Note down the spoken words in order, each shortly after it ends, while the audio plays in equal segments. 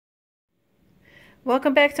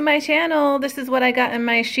Welcome back to my channel. This is what I got in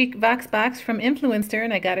my chic voxBox from Influenster,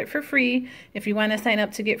 and I got it for free. If you want to sign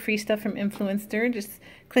up to get free stuff from Influenster, just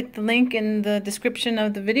click the link in the description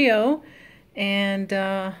of the video and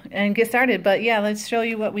get started. But yeah, let's show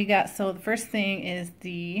you what we got. So the first thing is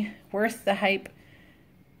the Worth the Hype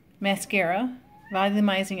mascara,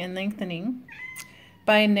 volumizing and lengthening,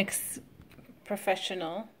 by Nyx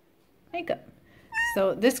Professional Makeup.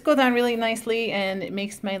 So this goes on really nicely, and it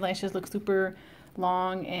makes my lashes look super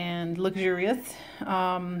long and luxurious.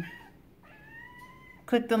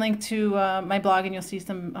 Click the link to my blog and you'll see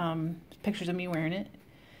some pictures of me wearing it.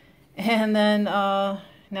 And then now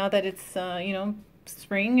that it's you know,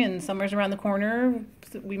 spring and summer's around the corner,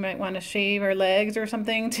 we might want to shave our legs or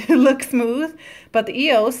something to look smooth. But the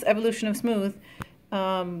EOS Evolution of Smooth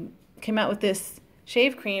came out with this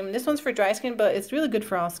shave cream. This one's for dry skin, but it's really good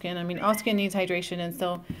for all skin. I mean, all skin needs hydration, and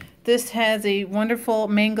so this has a wonderful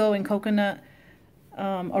mango and coconut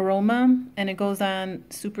aroma, and it goes on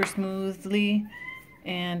super smoothly.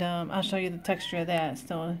 And I'll show you the texture of that.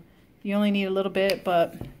 So you only need a little bit,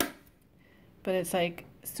 but it's like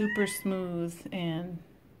super smooth and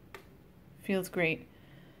feels great.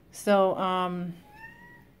 So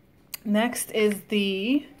next is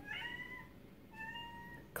the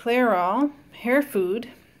Clairol hair food.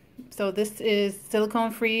 So this is silicone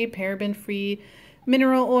free, paraben free,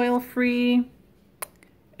 mineral oil free,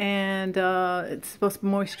 and it's supposed to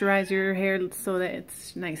moisturize your hair so that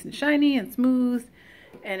it's nice and shiny and smooth.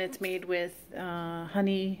 And it's made with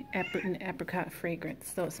honey and apricot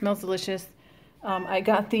fragrance, so it smells delicious. I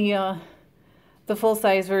got the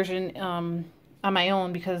full-size version on my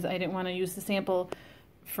own because I didn't want to use the sample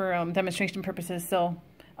for demonstration purposes. So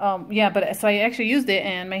yeah, so I actually used it,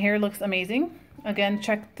 and my hair looks amazing. Again,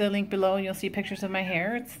 check the link below. You'll see pictures of my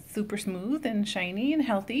hair. It's super smooth and shiny and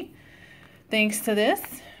healthy thanks to this.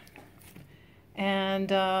 And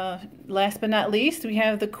last but not least, we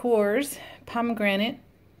have the Core's Pomegranate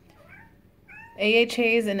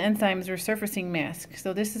AHAs and Enzymes Resurfacing Mask.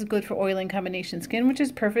 So this is good for oily and combination skin, which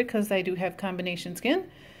is perfect because I do have combination skin.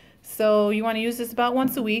 So you want to use this about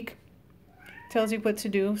once a week. Tells you what to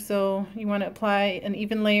do. So you want to apply an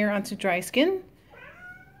even layer onto dry skin,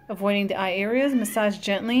 avoiding the eye areas. Massage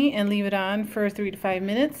gently and leave it on for 3 to 5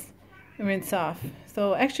 minutes and rinse off.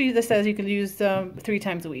 So actually this says you could use 3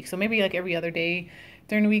 times a week, so maybe like every other day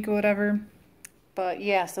during the week or whatever. But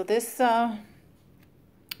yeah, so this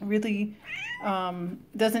really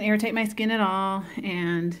doesn't irritate my skin at all,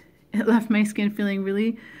 and it left my skin feeling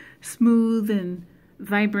really smooth and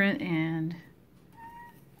vibrant and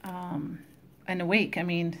awake. I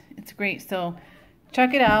mean, it's great. So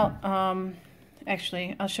check it out.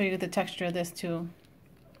 Actually, I'll show you the texture of this too.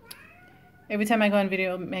 Every time I go on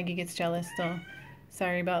video, Maggie gets jealous, so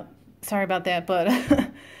sorry about that.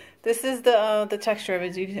 But this is the texture of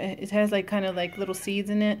it. It has like kind of like little seeds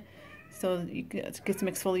in it, so you get some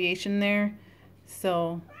exfoliation there.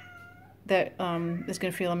 So that is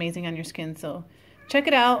gonna feel amazing on your skin. So check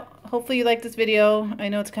it out. Hopefully you like this video. I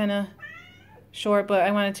know it's kind of short, but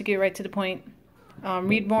I wanted to get right to the point.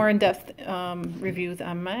 Read more in-depth reviews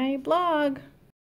on my blog.